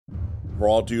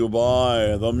brought to you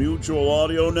by the Mutual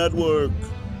Audio Network.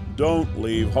 Don't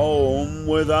leave home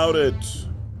without it.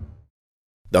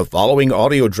 The following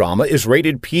audio drama is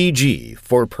rated PG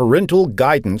for parental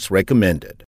guidance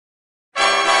recommended.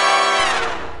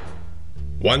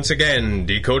 Once again,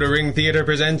 Decoder Ring Theater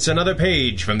presents another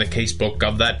page from the casebook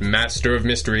of that master of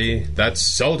mystery, that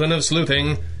sultan of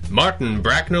sleuthing, Martin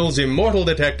Bracknell's immortal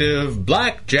detective,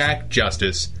 Black Jack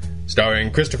Justice,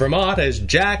 starring Christopher Mott as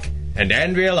Jack and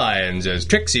Andrea Lyons as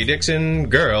Trixie Dixon,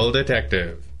 girl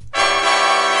detective.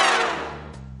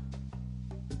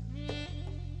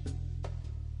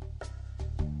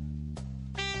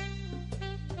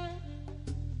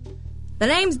 The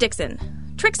name's Dixon.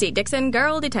 Trixie Dixon,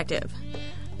 girl detective.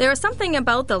 There is something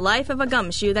about the life of a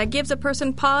gumshoe that gives a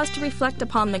person pause to reflect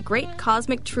upon the great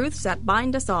cosmic truths that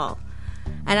bind us all.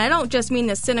 And I don't just mean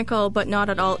the cynical but not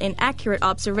at all inaccurate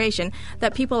observation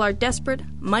that people are desperate,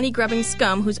 money-grubbing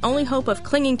scum whose only hope of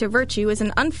clinging to virtue is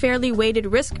an unfairly weighted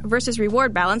risk versus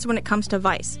reward balance when it comes to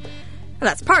vice.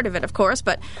 That's part of it, of course,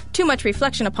 but too much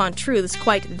reflection upon truths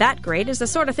quite that great is the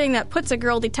sort of thing that puts a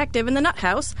girl detective in the nut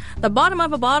house, the bottom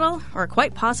of a bottle, or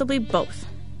quite possibly both.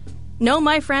 No,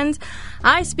 my friends,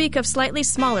 I speak of slightly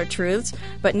smaller truths,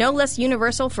 but no less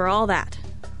universal for all that.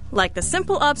 Like the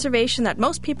simple observation that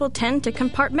most people tend to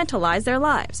compartmentalize their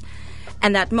lives,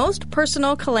 and that most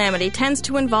personal calamity tends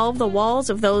to involve the walls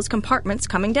of those compartments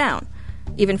coming down,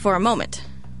 even for a moment.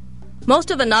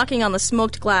 Most of the knocking on the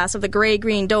smoked glass of the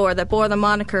gray-green door that bore the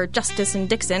moniker Justice and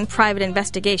Dixon Private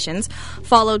Investigations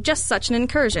followed just such an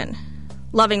incursion.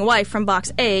 Loving wife from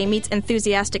Box A meets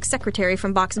enthusiastic secretary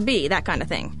from Box B, that kind of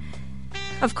thing.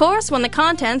 Of course, when the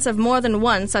contents of more than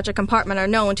one such a compartment are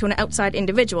known to an outside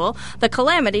individual, the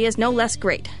calamity is no less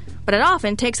great. But it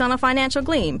often takes on a financial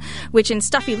gleam, which in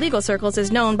stuffy legal circles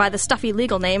is known by the stuffy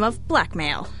legal name of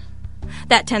blackmail.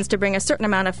 That tends to bring a certain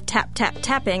amount of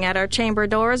tap-tap-tapping at our chamber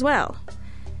door as well.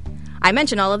 I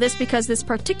mention all of this because this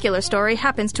particular story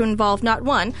happens to involve not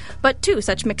one, but two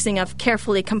such mixing of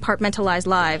carefully compartmentalized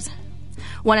lives.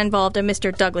 One involved a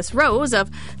Mr. Douglas Rose of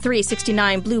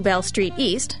 369 Bluebell Street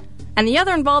East, and the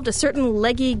other involved a certain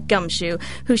leggy gumshoe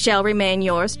who shall remain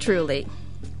yours truly.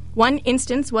 One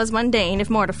instance was mundane, if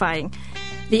mortifying.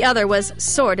 The other was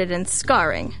sordid and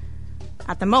scarring.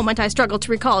 At the moment, I struggle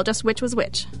to recall just which was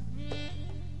which.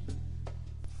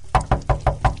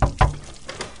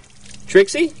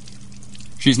 Trixie?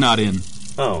 She's not in.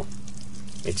 Oh,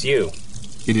 it's you.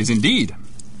 It is indeed.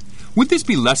 Would this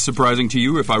be less surprising to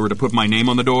you if I were to put my name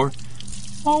on the door?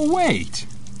 Oh, wait.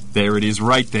 There it is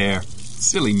right there.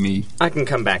 Silly me. I can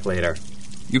come back later.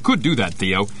 You could do that,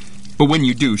 Theo. But when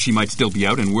you do, she might still be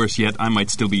out, and worse yet, I might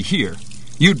still be here.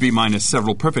 You'd be minus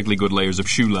several perfectly good layers of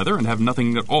shoe leather and have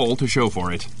nothing at all to show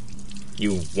for it.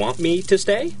 You want me to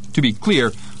stay? To be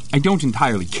clear, I don't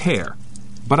entirely care.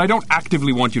 But I don't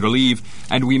actively want you to leave,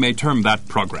 and we may term that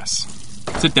progress.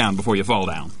 Sit down before you fall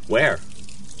down. Where?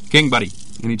 King Buddy,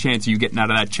 any chance of you getting out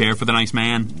of that chair for the nice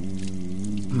man?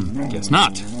 Guess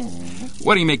not.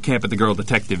 Why do you make camp at the girl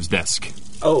detective's desk?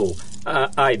 Oh,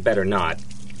 I'd better not.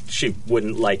 She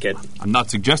wouldn't like it. I'm not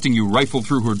suggesting you rifle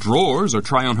through her drawers or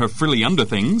try on her frilly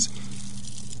underthings.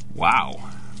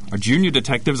 Wow. Are junior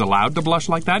detectives allowed to blush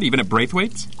like that, even at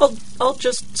Braithwaite's? I'll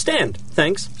just stand,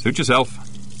 thanks. Suit yourself.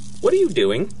 What are you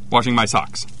doing? Washing my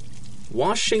socks.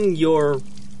 Washing your...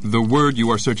 The word you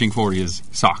are searching for is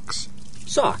socks.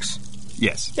 Socks?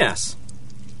 Yes. Yes.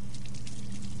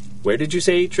 Where did you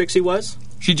say Trixie was?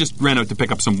 She just ran out to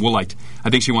pick up some woolite.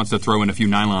 I think she wants to throw in a few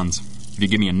nylons. If you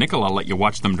give me a nickel, I'll let you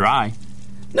watch them dry.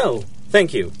 No,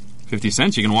 thank you. 50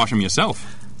 cents, you can wash them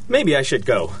yourself. Maybe I should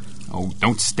go. Oh,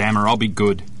 don't stammer, I'll be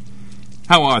good.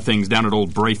 How are things down at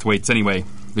old Braithwaite's anyway?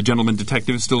 The gentleman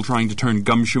detective still trying to turn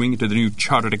gumshoeing into the new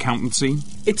chartered accountancy?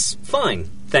 It's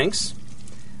fine, thanks.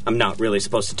 I'm not really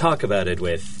supposed to talk about it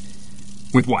with...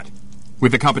 With what?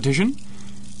 With the competition?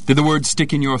 Did the word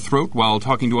stick in your throat while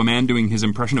talking to a man doing his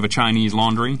impression of a Chinese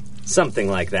laundry? Something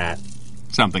like that.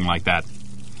 Something like that.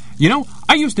 You know,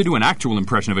 I used to do an actual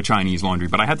impression of a Chinese laundry,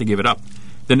 but I had to give it up.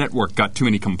 The network got too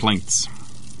many complaints.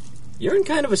 You're in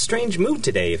kind of a strange mood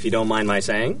today, if you don't mind my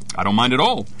saying. I don't mind at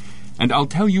all. And I'll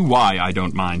tell you why I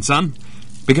don't mind, son.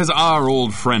 Because our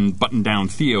old friend Button-Down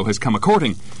Theo has come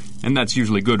a-courting, and that's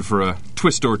usually good for a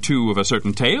twist or two of a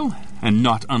certain tale, and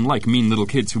not unlike mean little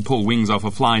kids who pull wings off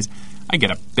of flies. I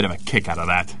get a bit of a kick out of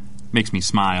that. Makes me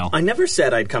smile. I never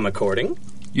said I'd come a-courting.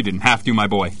 You didn't have to, my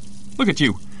boy. Look at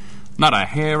you. Not a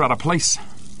hair out of place.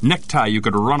 Necktie you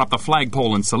could run up the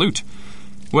flagpole and salute.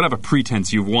 Whatever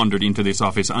pretense you've wandered into this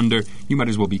office under, you might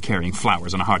as well be carrying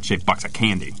flowers and a heart-shaped box of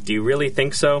candy. Do you really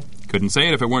think so? Couldn't say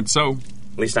it if it weren't so.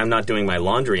 At least I'm not doing my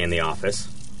laundry in the office.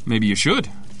 Maybe you should.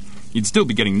 You'd still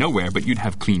be getting nowhere, but you'd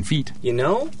have clean feet. You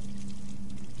know,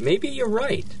 maybe you're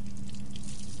right.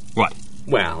 What?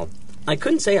 Well, I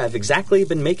couldn't say I've exactly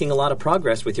been making a lot of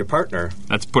progress with your partner.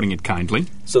 That's putting it kindly.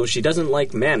 So she doesn't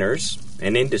like manners,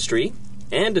 and industry,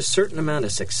 and a certain amount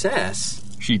of success.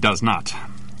 She does not.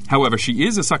 However, she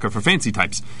is a sucker for fancy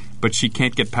types, but she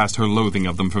can't get past her loathing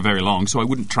of them for very long, so I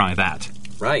wouldn't try that.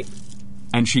 Right.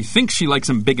 And she thinks she likes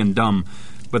them big and dumb,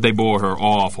 but they bore her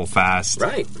awful fast.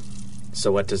 Right.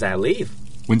 So what does that leave?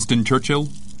 Winston Churchill?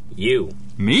 You.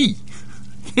 Me?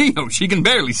 Theo, she can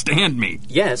barely stand me.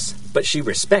 Yes, but she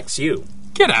respects you.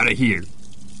 Get out of here.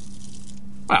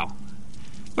 Well,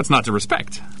 what's not to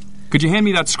respect? Could you hand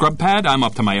me that scrub pad? I'm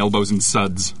up to my elbows in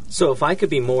suds. So if I could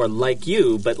be more like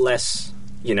you, but less,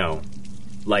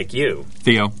 like you.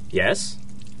 Theo? Yes?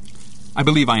 I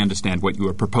believe I understand what you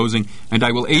are proposing, and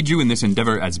I will aid you in this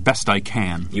endeavor as best I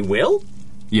can. You will?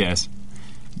 Yes,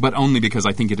 but only because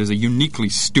I think it is a uniquely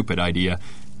stupid idea,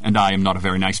 and I am not a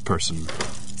very nice person.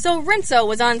 So Rinso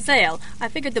was on sale. I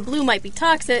figured the blue might be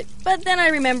toxic, but then I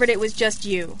remembered it was just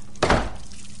you.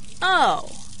 Oh.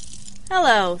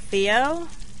 Hello, Theo.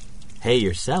 Hey,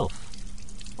 yourself.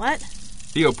 What?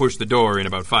 Theo pushed the door in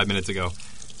about 5 minutes ago.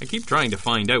 I keep trying to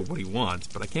find out what he wants,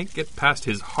 but I can't get past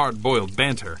his hard-boiled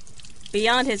banter.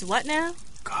 Beyond his what now?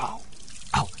 Go.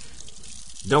 Oh.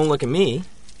 Don't look at me.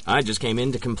 I just came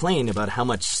in to complain about how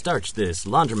much starch this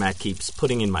laundromat keeps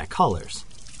putting in my collars.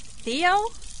 Theo?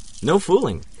 No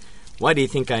fooling. Why do you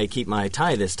think I keep my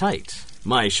tie this tight?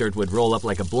 My shirt would roll up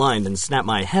like a blind and snap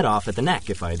my head off at the neck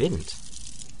if I didn't.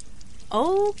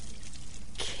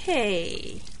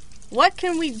 Okay. What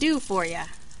can we do for you?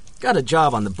 Got a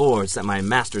job on the boards that my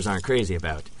masters aren't crazy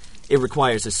about. It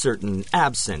requires a certain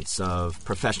absence of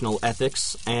professional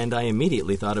ethics, and I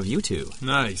immediately thought of you two.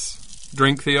 Nice.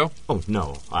 Drink, Theo? Oh,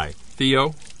 no,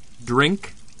 Theo,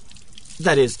 drink?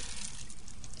 That is,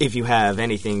 if you have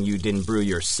anything you didn't brew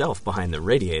yourself behind the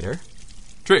radiator.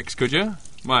 Trix, could you?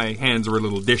 My hands were a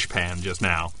little dishpan just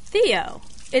now. Theo,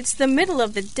 it's the middle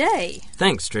of the day.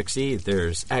 Thanks, Trixie.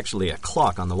 There's actually a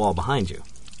clock on the wall behind you.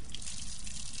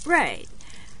 Right.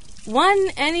 One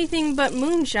anything but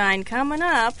moonshine coming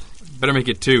up. Better make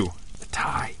it 2. The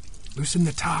tie. Loosen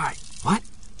the tie. What?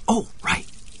 Oh, right.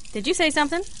 Did you say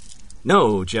something?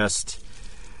 No, just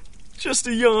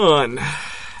a yawn.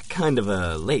 Kind of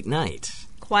a late night.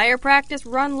 Choir practice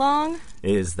run long?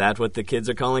 Is that what the kids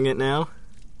are calling it now?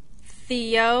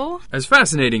 Theo? As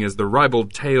fascinating as the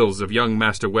ribald tales of young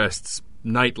Master West's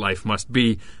nightlife must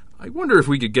be, I wonder if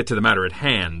we could get to the matter at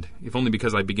hand, if only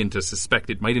because I begin to suspect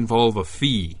it might involve a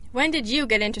fee. When did you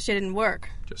get interested in work?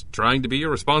 Just trying to be a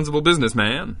responsible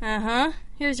businessman. Uh-huh.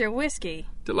 Here's your whiskey.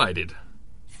 Delighted.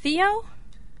 Theo?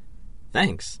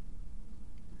 Thanks.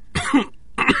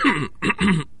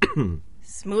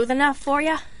 Smooth enough for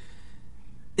ya?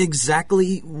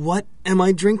 Exactly what am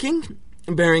I drinking?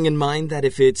 Bearing in mind that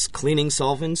if it's cleaning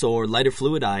solvents or lighter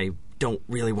fluid, I don't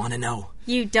really want to know.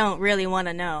 You don't really want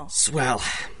to know. Swell.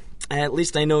 At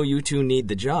least I know you two need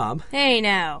the job. Hey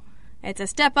now. It's a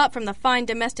step up from the fine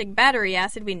domestic battery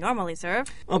acid we normally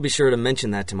serve. I'll be sure to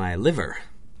mention that to my liver.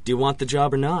 Do you want the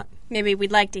job or not? Maybe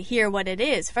we'd like to hear what it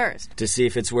is first. To see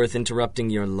if it's worth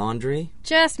interrupting your laundry?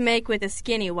 Just make with a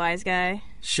skinny, wise guy.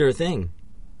 Sure thing.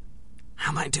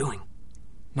 How am I doing?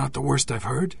 Not the worst I've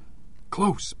heard.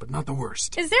 Close, but not the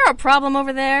worst. Is there a problem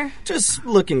over there? Just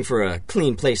looking for a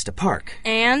clean place to park.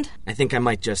 And? I think I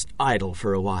might just idle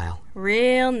for a while.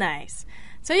 Real nice.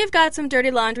 So you've got some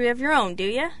dirty laundry of your own, do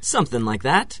you? Something like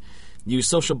that. You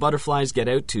social butterflies get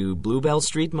out to Bluebell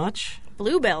Street much?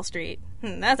 Bluebell Street?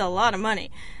 That's a lot of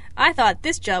money. I thought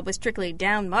this job was strictly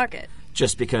down market.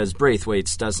 Just because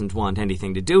Braithwaite's doesn't want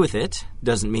anything to do with it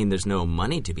doesn't mean there's no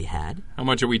money to be had. How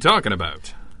much are we talking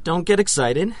about? Don't get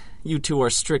excited. You two are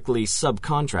strictly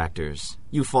subcontractors.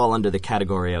 You fall under the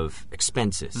category of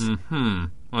expenses. Mm-hmm.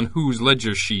 On whose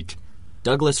ledger sheet?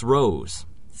 Douglas Rose,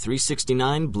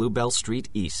 369 Bluebell Street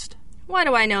East. Why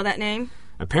do I know that name?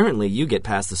 Apparently you get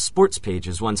past the sports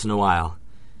pages once in a while.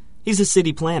 He's a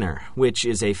city planner, which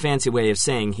is a fancy way of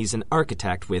saying he's an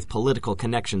architect with political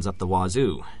connections up the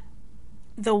wazoo.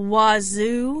 The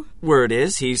wazoo? Word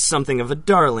is, he's something of a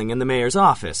darling in the mayor's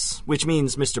office, which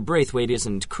means Mr. Braithwaite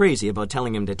isn't crazy about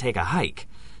telling him to take a hike,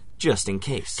 just in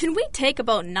case. Can we take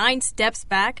about 9 steps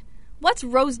back? What's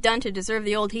Rose done to deserve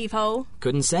the old heave-ho?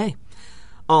 Couldn't say.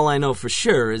 All I know for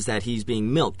sure is that he's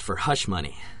being milked for hush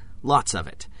money. Lots of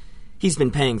it. He's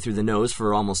been paying through the nose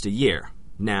for almost a year.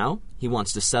 Now, he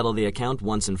wants to settle the account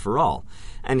once and for all,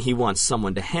 and he wants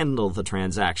someone to handle the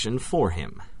transaction for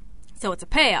him. So it's a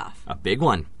payoff. A big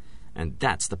one. And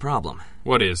that's the problem.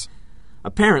 What is?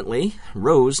 Apparently,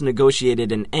 Rose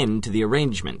negotiated an end to the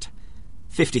arrangement.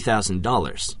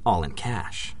 $50,000, all in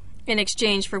cash. In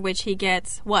exchange for which he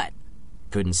gets what?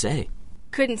 Couldn't say.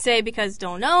 Couldn't say because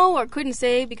don't know, or couldn't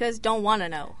say because don't want to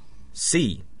know?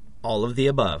 C. All of the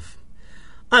above.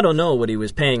 I don't know what he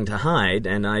was paying to hide,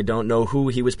 and I don't know who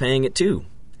he was paying it to.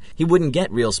 He wouldn't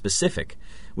get real specific,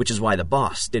 which is why the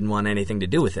boss didn't want anything to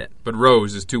do with it. But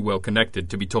Rose is too well connected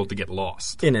to be told to get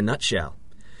lost. In a nutshell.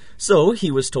 So he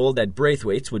was told that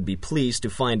Braithwaite's would be pleased to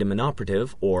find him an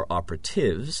operative, or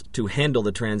operatives, to handle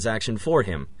the transaction for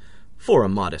him. For a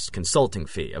modest consulting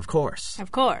fee, of course.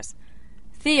 Of course.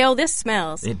 Theo, this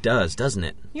smells. It does, doesn't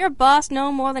it? Your boss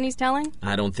know more than he's telling?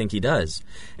 I don't think he does.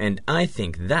 And I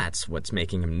think that's what's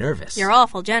making him nervous. You're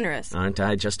awful generous. Aren't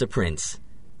I just a prince?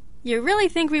 You really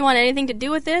think we want anything to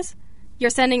do with this? You're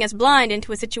sending us blind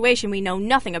into a situation we know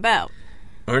nothing about.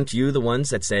 Aren't you the ones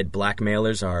that said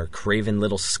blackmailers are craven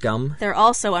little scum? They're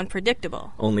also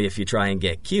unpredictable. Only if you try and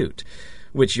get cute,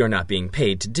 which you're not being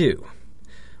paid to do.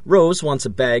 Rose wants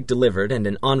a bag delivered and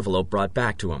an envelope brought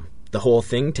back to him. The whole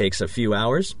thing takes a few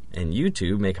hours, and you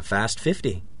two make a fast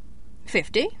 50.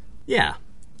 50? Yeah.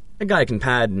 A guy can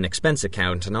pad an expense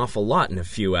account an awful lot in a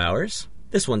few hours.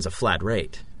 This one's a flat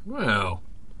rate. Well,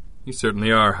 you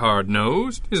certainly are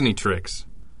hard-nosed, isn't he, Trix?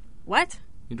 What?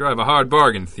 You drive a hard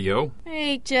bargain, Theo.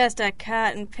 Ain't just a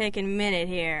cotton-picking minute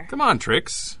here. Come on,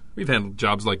 Trix. We've handled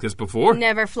jobs like this before.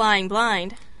 Never flying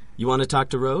blind. You want to talk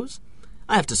to Rose?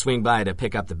 I have to swing by to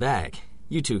pick up the bag.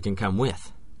 You two can come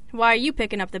with. Why are you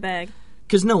picking up the bag?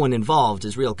 'Cause no one involved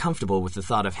is real comfortable with the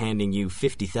thought of handing you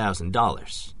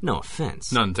 $50,000. No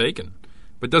offense. None taken.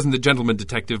 But doesn't the gentleman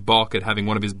detective balk at having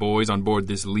one of his boys on board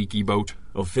this leaky boat?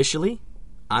 Officially,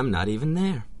 I'm not even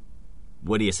there.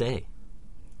 What do you say?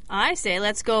 I say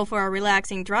let's go for a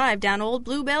relaxing drive down Old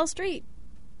Bluebell Street.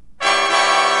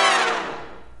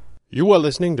 You are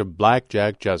listening to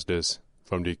Blackjack Justice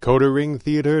from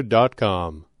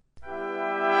DecoderRingTheater.com.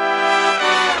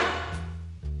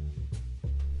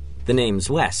 The name's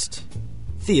West.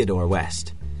 Theodore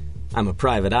West. I'm a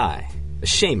private eye, a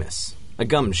Seamus, a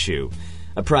gumshoe,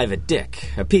 a private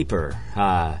dick, a peeper,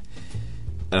 a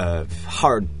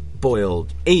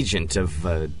hard-boiled agent of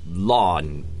law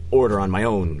and order on my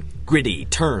own gritty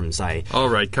terms. All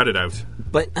right, cut it out.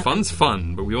 But Fun's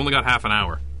fun, but we only got half an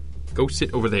hour. Go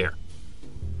sit over there.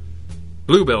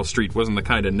 Bluebell Street wasn't the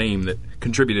kind of name that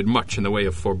contributed much in the way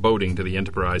of foreboding to the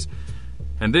enterprise,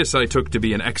 and this I took to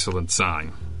be an excellent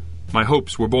sign. My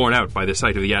hopes were borne out by the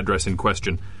sight of the address in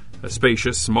question, a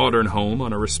spacious, modern home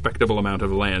on a respectable amount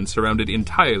of land surrounded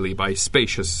entirely by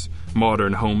spacious,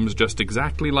 modern homes just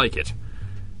exactly like it.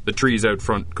 The trees out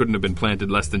front couldn't have been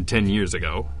planted less than 10 years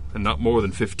ago, and not more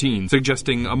than 15,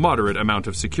 suggesting a moderate amount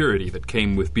of security that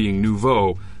came with being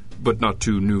nouveau, but not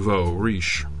too nouveau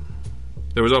riche.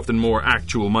 There was often more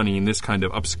actual money in this kind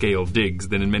of upscale digs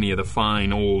than in many of the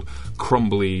fine, old,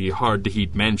 crumbly,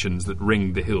 hard-to-heat mansions that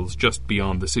ringed the hills just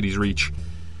beyond the city's reach.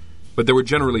 But there were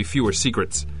generally fewer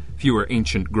secrets, fewer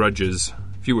ancient grudges,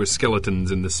 fewer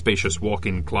skeletons in the spacious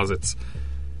walk-in closets.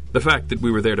 The fact that we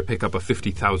were there to pick up a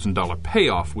 $50,000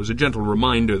 payoff was a gentle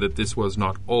reminder that this was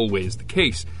not always the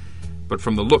case, but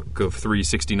from the look of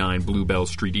 369 Bluebell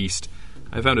Street East,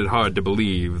 I found it hard to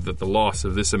believe that the loss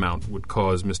of this amount would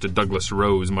cause Mr. Douglas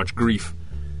Rose much grief.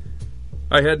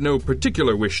 I had no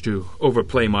particular wish to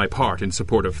overplay my part in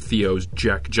support of Theo's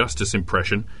Jack Justice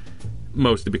impression,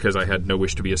 mostly because I had no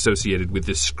wish to be associated with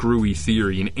this screwy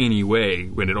theory in any way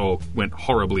when it all went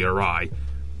horribly awry.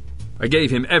 I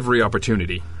gave him every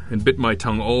opportunity, and bit my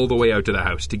tongue all the way out to the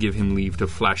house to give him leave to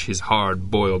flash his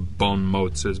hard-boiled bon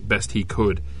mots as best he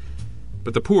could.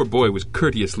 But the poor boy was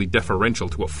courteously deferential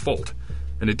to a fault,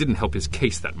 and it didn't help his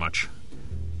case that much.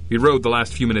 We rode the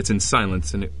last few minutes in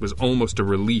silence, and it was almost a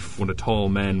relief when a tall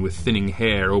man with thinning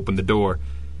hair opened the door.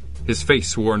 His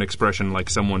face wore an expression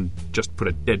like someone just put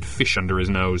a dead fish under his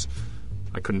nose.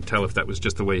 I couldn't tell if that was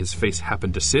just the way his face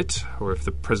happened to sit, or if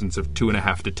the presence of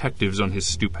 2.5 detectives on his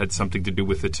stoop had something to do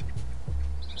with it.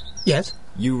 Yes?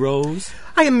 You Rose?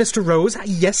 I am Mr. Rose.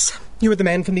 Yes. You are the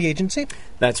man from the agency?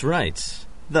 That's right.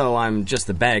 Though I'm just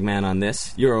the bagman on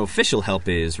this, your official help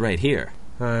is right here.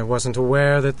 I wasn't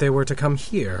aware that they were to come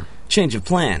here. Change of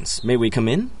plans. May we come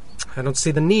in? I don't see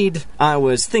the need. I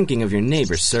was thinking of your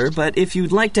neighbors, sir, but if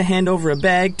you'd like to hand over a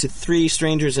bag to 3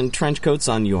 strangers in trench coats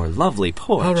on your lovely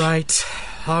porch...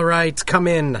 All right, come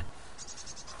in.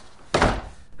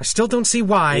 I still don't see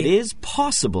why... It is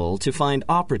possible to find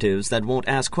operatives that won't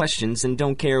ask questions and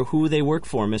don't care who they work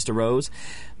for, Mr. Rose,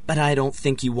 but I don't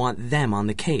think you want them on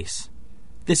the case.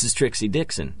 This is Trixie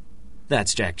Dixon.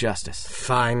 That's Jack Justice.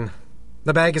 Fine.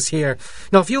 The bag is here.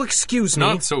 Now, if you'll excuse me...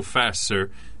 Not so fast,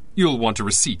 sir. You'll want a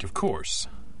receipt, of course.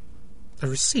 A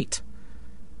receipt?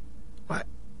 Why,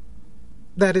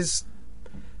 That is...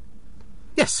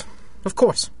 Yes, of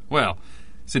course. Well,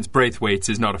 since Braithwaite's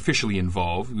is not officially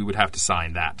involved, we would have to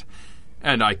sign that.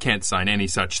 And I can't sign any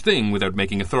such thing without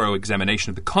making a thorough examination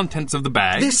of the contents of the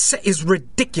bag. This is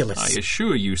ridiculous. I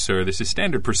assure you, sir, this is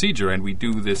standard procedure, and we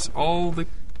do this all the...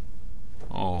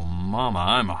 Oh, Mama,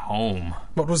 I'm home.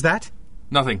 What was that?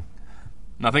 Nothing.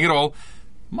 Nothing at all.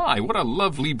 My, what a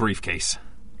lovely briefcase.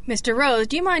 Mr. Rose,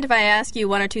 do you mind if I ask you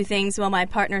one or two things while my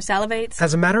partner salivates?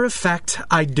 As a matter of fact,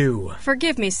 I do.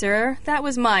 Forgive me, sir. That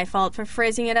was my fault for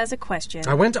phrasing it as a question.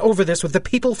 I went over this with the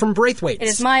people from Braithwaite's. It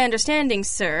is my understanding,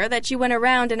 sir, that you went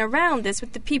around and around this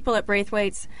with the people at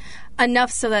Braithwaite's.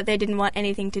 Enough so that they didn't want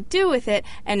anything to do with it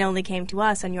and only came to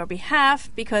us on your behalf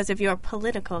because of your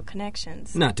political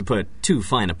connections. Not to put too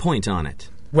fine a point on it.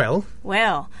 Well?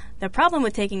 Well, the problem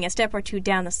with taking a step or two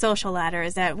down the social ladder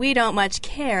is that we don't much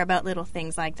care about little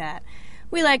things like that.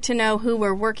 We like to know who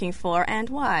we're working for and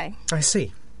why. I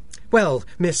see. Well,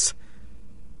 Miss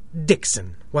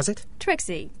Dixon, was it?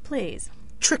 Trixie, please.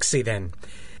 Trixie, then.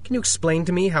 Can you explain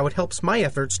to me how it helps my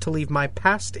efforts to leave my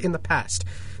past in the past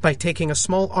by taking a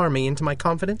small army into my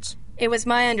confidence? It was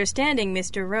my understanding,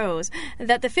 Mr. Rose,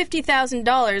 that the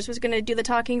 $50,000 was going to do the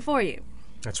talking for you.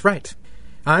 That's right.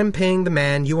 I'm paying the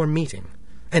man you are meeting,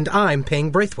 and I'm paying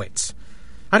Braithwaite's.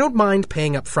 I don't mind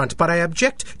paying up front, but I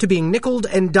object to being nickeled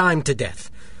and dimed to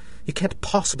death. You can't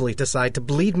possibly decide to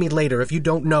bleed me later if you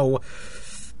don't know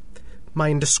my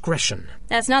indiscretion.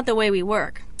 That's not the way we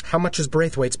work. How much is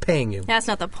Braithwaite's paying you? That's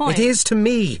not the point. It is to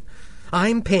me.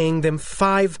 I'm paying them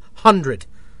 $500.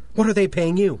 What are they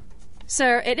paying you?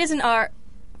 Sir, it isn't our...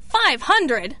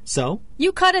 $500? So?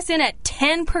 You cut us in at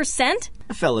 10%?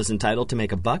 A fella's entitled to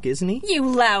make a buck, isn't he? You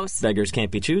louse. Beggars can't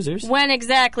be choosers. When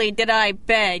exactly did I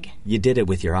beg? You did it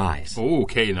with your eyes.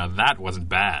 Okay, now that wasn't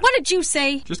bad. What did you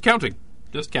say? Just counting.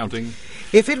 Just counting.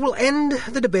 If it will end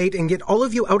the debate and get all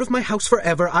of you out of my house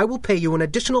forever, I will pay you an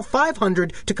additional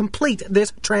 $500 to complete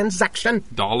this transaction.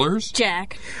 Dollars?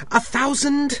 Jack.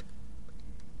 1,000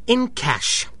 in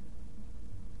cash.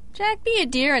 Jack, be a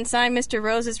dear and sign Mr.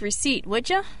 Rose's receipt, would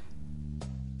ya?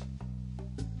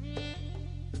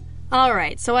 All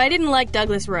right, so I didn't like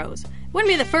Douglas Rose.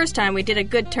 Wouldn't be the first time we did a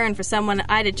good turn for someone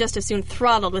I'd have just as soon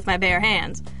throttled with my bare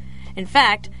hands. In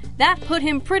fact, that put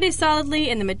him pretty solidly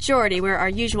in the majority where our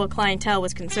usual clientele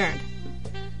was concerned.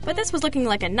 But this was looking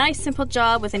like a nice, simple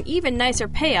job with an even nicer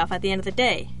payoff at the end of the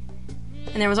day.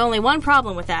 And there was only one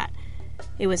problem with that.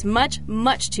 It was much,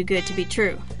 much too good to be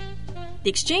true. The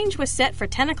exchange was set for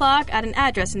 10 o'clock at an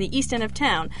address in the east end of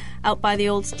town, out by the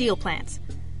old steel plants.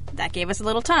 That gave us a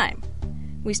little time.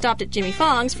 We stopped at Jimmy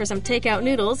Fong's for some takeout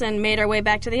noodles and made our way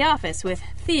back to the office with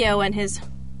Theo and his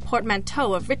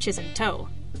portmanteau of riches in tow.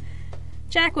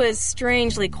 Jack was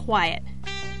strangely quiet.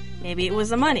 Maybe it was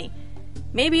the money.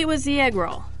 Maybe it was the egg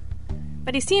roll.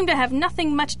 But he seemed to have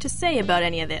nothing much to say about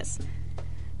any of this.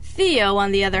 Theo,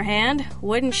 on the other hand,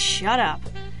 wouldn't shut up.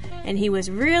 And he was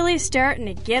really starting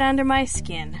to get under my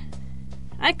skin.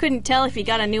 I couldn't tell if he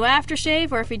got a new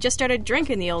aftershave or if he just started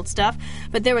drinking the old stuff,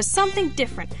 but there was something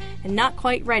different and not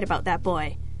quite right about that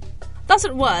boy. Thus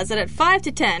it was that at 5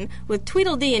 to 10, with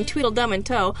Tweedledee and Tweedledum in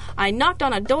tow, I knocked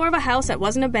on a door of a house that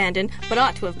wasn't abandoned, but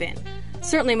ought to have been.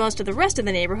 Certainly most of the rest of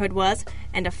the neighborhood was,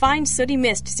 and a fine sooty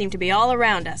mist seemed to be all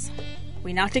around us.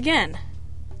 We knocked again.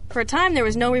 For a time there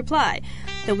was no reply,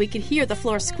 though we could hear the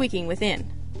floor squeaking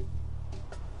within.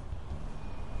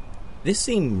 This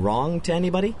seem wrong to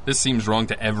anybody? This seems wrong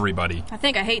to everybody. I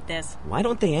think I hate this. Why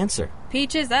don't they answer?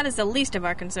 Peaches, that is the least of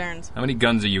our concerns. How many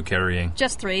guns are you carrying?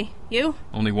 Just 3. You?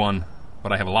 Only one.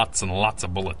 But I have lots and lots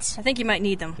of bullets. I think you might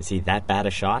need them. Is he that bad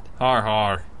a shot? Har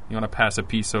har. You want to pass a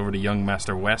piece over to young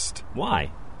Master West?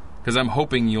 Why? Because I'm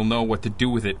hoping you'll know what to do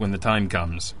with it when the time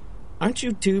comes. Aren't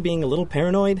you two being a little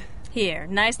paranoid? Here,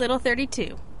 nice little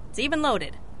 32. It's even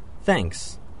loaded.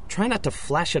 Thanks. Try not to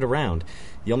flash it around.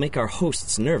 You'll make our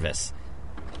hosts nervous.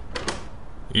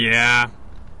 Yeah.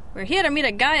 We're here to meet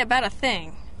a guy about a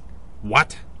thing.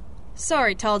 What?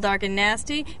 Sorry, tall, dark, and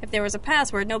nasty. If there was a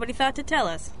password, nobody thought to tell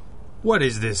us. What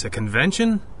is this, a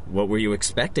convention? What were you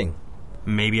expecting?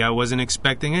 Maybe I wasn't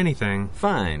expecting anything.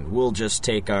 Fine, we'll just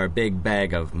take our big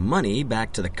bag of money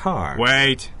back to the car.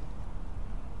 Wait.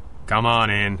 Come on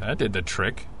in. That did the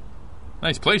trick.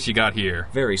 Nice place you got here.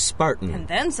 Very Spartan. And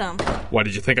then some. What,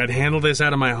 did you think I'd handle this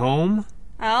out of my home?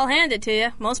 I'll hand it to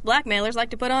you. Most blackmailers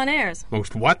like to put on airs.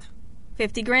 Most what?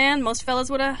 50 grand, most fellas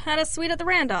would have had a suite at the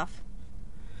Randolph.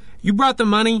 You brought the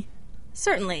money?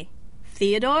 Certainly.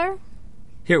 Theodore?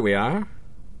 Here we are.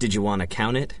 Did you want to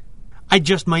count it? I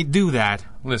just might do that.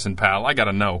 Listen, pal, I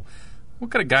gotta know. What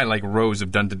could a guy like Rose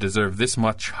have done to deserve this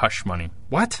much hush money?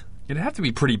 What? It'd have to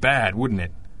be pretty bad, wouldn't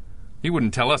it? He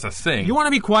wouldn't tell us a thing. You want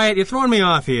to be quiet? You're throwing me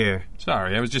off here.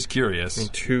 Sorry, I was just curious.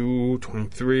 22,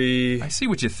 23... I see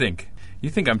what you think. You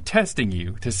think I'm testing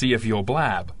you to see if you'll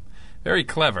blab. Very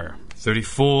clever.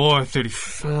 34,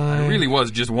 35... I really was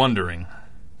just wondering.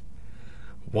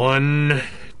 1,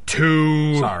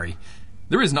 2... Sorry.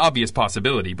 There is an obvious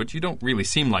possibility, but you don't really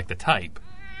seem like the type.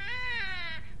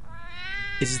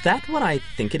 Is that what I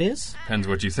think it is? Depends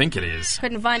what you think it is.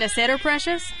 Couldn't find a sitter,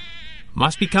 Precious?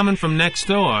 Must be coming from next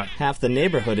door. Half the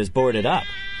neighborhood is boarded up.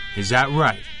 Is that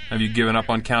right? Have you given up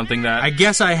on counting that? I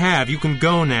guess I have. You can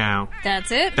go now. That's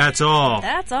it? That's all.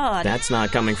 That's odd. That's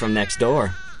not coming from next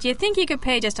door. Do you think you could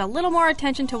pay just a little more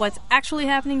attention to what's actually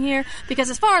happening here? Because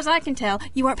as far as I can tell,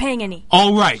 you aren't paying any.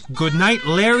 All right. Good night,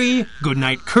 Larry. Good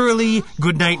night, Curly.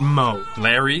 Good night, Mo.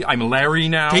 Larry? I'm Larry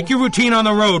now? Take your routine on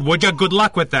the road, would ya? Good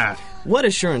luck with that. What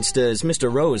assurance does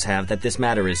Mr. Rose have that this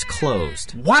matter is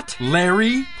closed? What?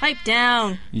 Larry? Pipe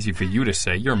down. Easy for you to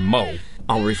say. You're Mo.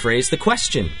 I'll rephrase the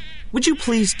question. Would you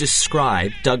please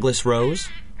describe Douglas Rose?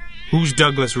 Who's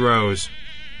Douglas Rose?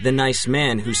 The nice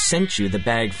man who sent you the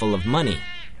bag full of money.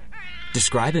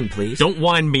 Describe him, please. Don't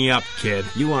wind me up, kid.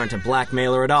 You aren't a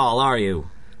blackmailer at all, are you?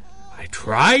 I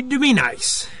tried to be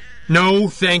nice. No,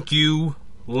 thank you,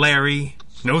 Larry.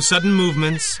 No sudden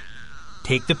movements.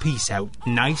 Take the piece out,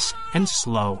 nice and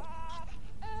slow.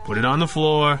 Put it on the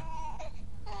floor.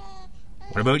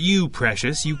 What about you,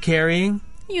 Precious? You carrying?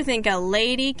 You think a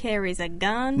lady carries a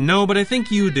gun? No, but I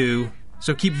think you do.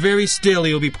 So keep very still,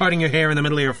 you'll be parting your hair in the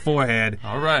middle of your forehead.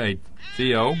 All right.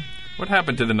 Theo, what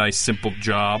happened to the nice simple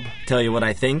job? Tell you what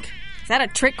I think? Is that a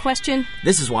trick question?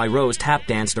 This is why Rose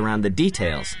tap-danced around the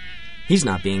details. He's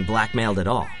not being blackmailed at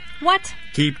all. What?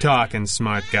 Keep talking,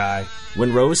 smart guy.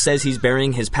 When Rose says he's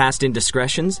burying his past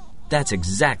indiscretions, that's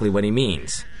exactly what he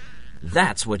means.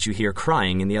 That's what you hear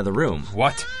crying in the other room.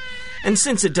 What? And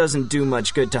since it doesn't do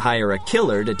much good to hire a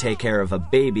killer to take care of a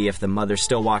baby if the mother's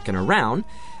still walking around,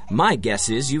 my guess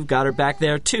is you've got her back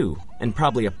there too, and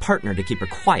probably a partner to keep her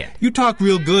quiet. You talk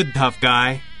real good, tough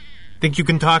guy. Think you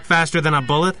can talk faster than a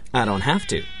bullet? I don't have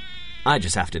to. I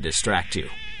just have to distract you.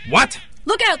 What?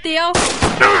 Look out, Theo!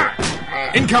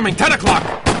 Incoming, 10 o'clock!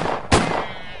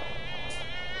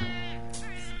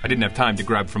 I didn't have time to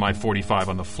grab for my .45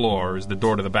 on the floor as the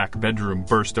door to the back bedroom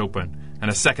burst open,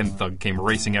 and a second thug came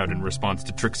racing out in response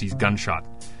to Trixie's gunshot.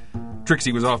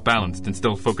 Trixie was off-balanced and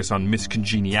still focused on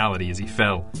miscongeniality as he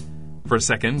fell. For a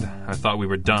second, I thought we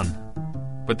were done.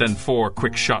 But then 4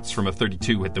 quick shots from a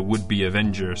 .32 hit the would-be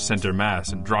Avenger center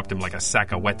mass and dropped him like a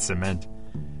sack of wet cement.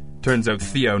 Turns out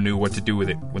Theo knew what to do with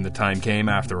it when the time came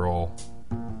after all.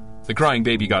 The crying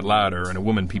baby got louder and a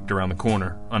woman peeped around the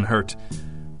corner, unhurt.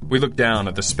 We looked down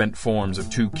at the spent forms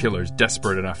of 2 killers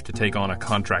desperate enough to take on a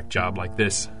contract job like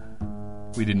this.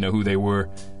 We didn't know who they were.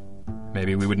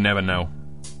 Maybe we would never know.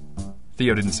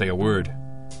 Theo didn't say a word.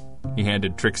 He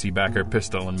handed Trixie back her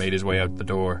pistol and made his way out the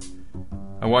door.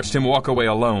 I watched him walk away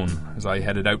alone as I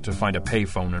headed out to find a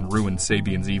payphone and ruin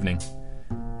Sabian's evening.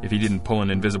 If he didn't pull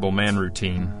an Invisible Man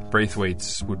routine,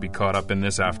 Braithwaite's would be caught up in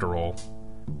this after all.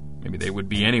 Maybe they would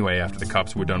be anyway after the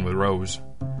cops were done with Rose.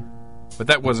 But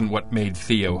that wasn't what made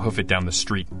Theo hoof it down the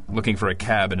street, looking for a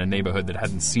cab in a neighborhood that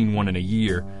hadn't seen one in a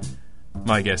year.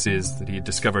 My guess is that he had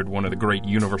discovered one of the great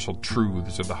universal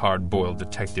truths of the hard-boiled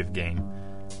detective game.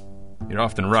 You're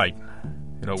often right.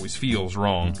 It always feels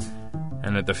wrong.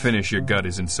 And at the finish, your gut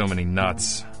is in so many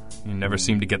knots. You never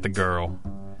seem to get the girl.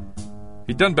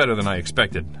 He'd done better than I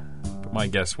expected, but my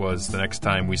guess was the next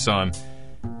time we saw him,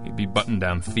 he'd be buttoned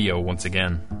down Theo once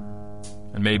again.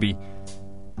 And maybe,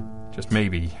 just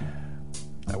maybe,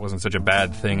 that wasn't such a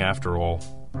bad thing after all.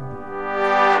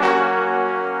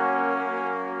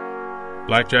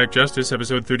 Blackjack Justice,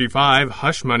 Episode 35,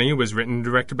 Hush Money, was written and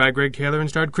directed by Greg Taylor and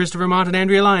starred Christopher Mott and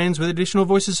Andrea Lyons, with additional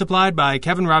voices supplied by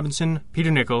Kevin Robinson,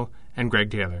 Peter Nichol, and Greg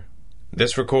Taylor.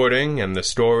 This recording and the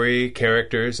story,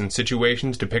 characters, and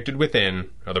situations depicted within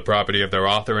are the property of their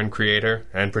author and creator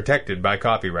and protected by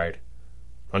copyright.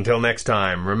 Until next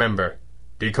time, remember,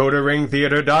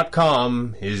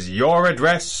 DecoderRingTheater.com is your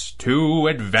address to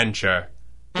adventure.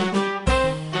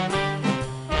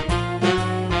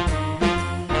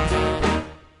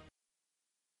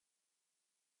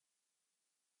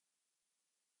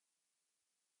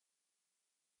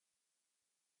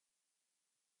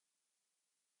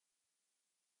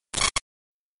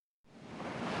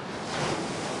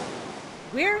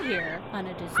 We're here on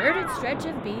a deserted stretch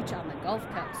of beach on the Gulf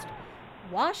Coast.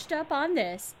 Washed up on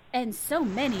this, and so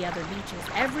many other beaches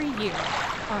every year,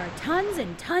 are tons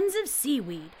and tons of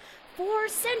seaweed. For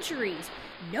centuries,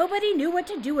 nobody knew what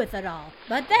to do with it all.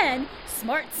 But then,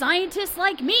 smart scientists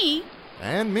like me...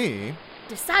 And me...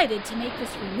 decided to make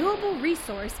this renewable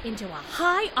resource into a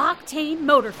high-octane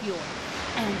motor fuel.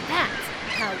 And that's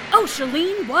how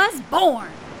Ocheline was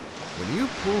born. When you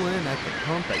pull in at the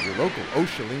pump at your local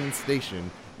Ocheline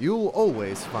station, you'll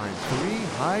always find 3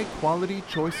 high-quality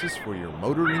choices for your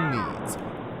motoring needs.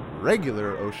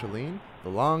 Regular Ocheline, the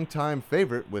longtime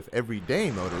favorite with everyday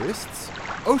motorists.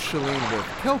 Ocheline with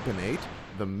Kelpinate,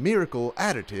 the miracle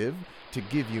additive to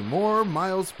give you more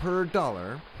miles per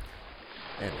dollar.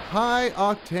 And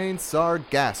high-octane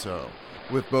Sargasso,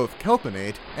 with both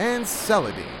Kelpinate and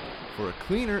Celadine, for a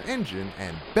cleaner engine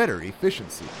and better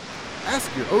efficiency. Ask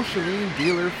your Ocheline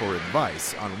dealer for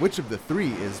advice on which of the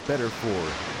 3 is better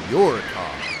for your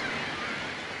car.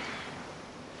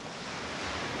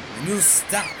 When you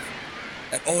stop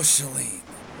at Ocheline,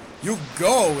 you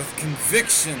go with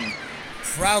conviction,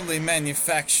 proudly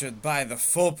manufactured by the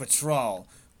Full Patrol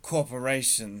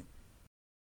Corporation.